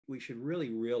should really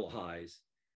realize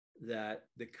that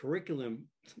the curriculum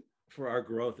for our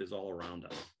growth is all around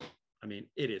us. I mean,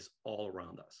 it is all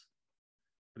around us.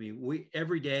 I mean, we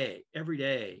every day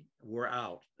we're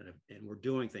out and we're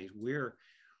doing things.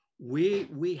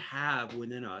 We have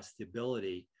within us the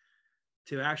ability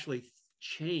to actually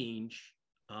change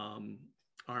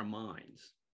our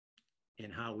minds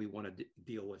and how we want to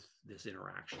deal with this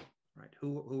interaction, right?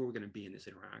 Who are we going to be in this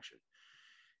interaction?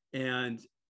 And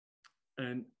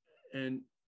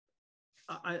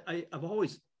I've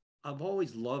always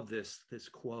loved this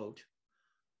quote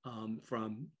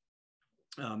from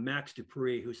Max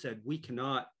Dupree, who said, "We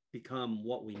cannot become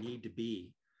what we need to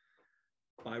be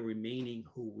by remaining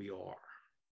who we are."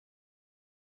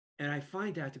 And I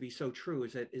find that to be so true.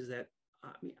 Is that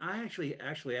I mean, I actually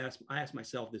ask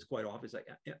myself this quite often. It's like,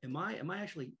 am I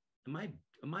actually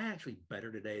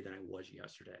better today than I was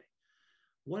yesterday?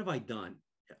 What have I done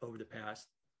over the past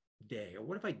day, or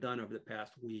what have I done over the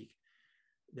past week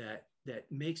that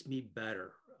makes me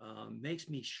better, makes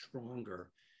me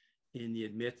stronger in the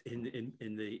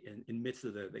midst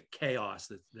of the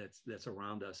chaos that's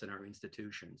around us in our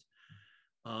institutions?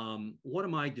 What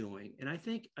am I doing? And I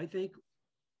think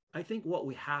what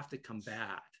we have to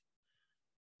combat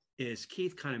is,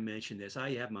 Keith kind of mentioned this,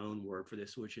 I have my own word for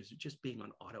this, which is just being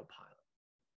on autopilot.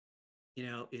 You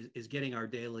know, is getting our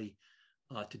daily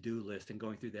to-do list and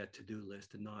going through that to-do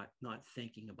list and not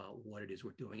thinking about what it is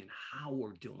we're doing and how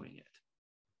we're doing it.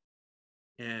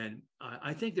 And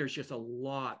I think there's just a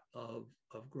lot of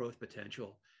growth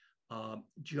potential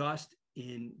just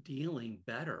in dealing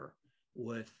better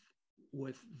with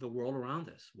the world around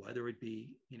us, whether it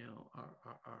be, you know,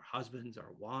 our husbands,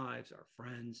 our wives, our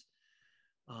friends.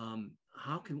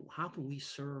 How can we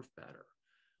serve better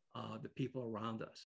the people around us?